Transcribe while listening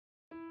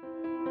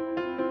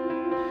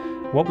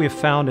What we have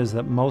found is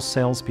that most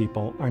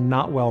salespeople are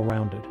not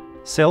well-rounded.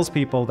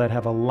 Salespeople that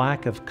have a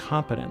lack of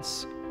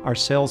competence are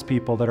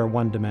salespeople that are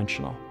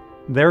one-dimensional.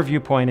 Their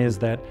viewpoint is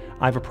that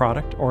I have a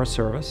product or a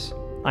service,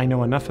 I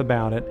know enough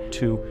about it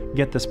to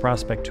get this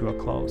prospect to a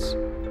close.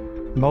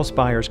 Most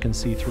buyers can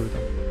see through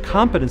them.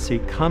 Competency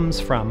comes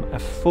from a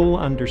full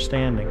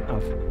understanding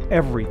of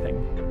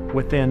everything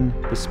within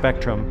the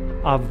spectrum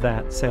of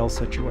that sales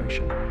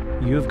situation.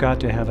 You've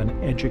got to have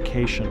an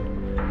education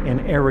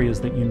in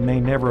areas that you may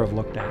never have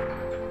looked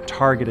at.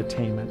 Target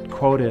attainment,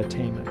 quota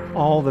attainment,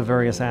 all the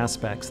various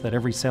aspects that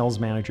every sales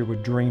manager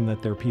would dream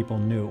that their people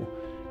knew.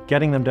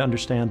 Getting them to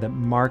understand that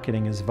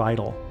marketing is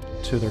vital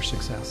to their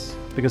success.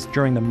 Because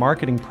during the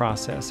marketing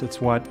process, it's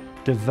what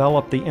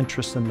developed the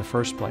interest in the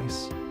first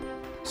place.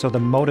 So the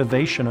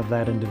motivation of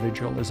that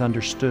individual is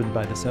understood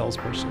by the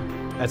salesperson.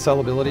 At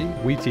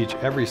SELLability, we teach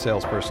every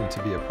salesperson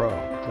to be a pro.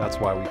 That's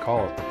why we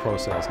call it the Pro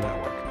Sales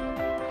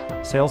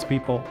Network.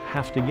 Salespeople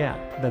have to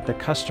get that the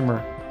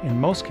customer, in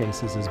most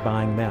cases, is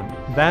buying them.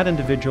 That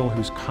individual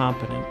who's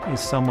competent is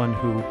someone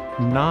who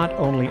not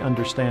only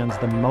understands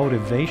the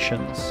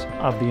motivations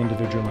of the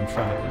individual in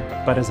front of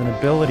them, but has an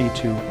ability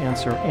to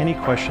answer any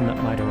question that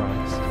might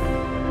arise.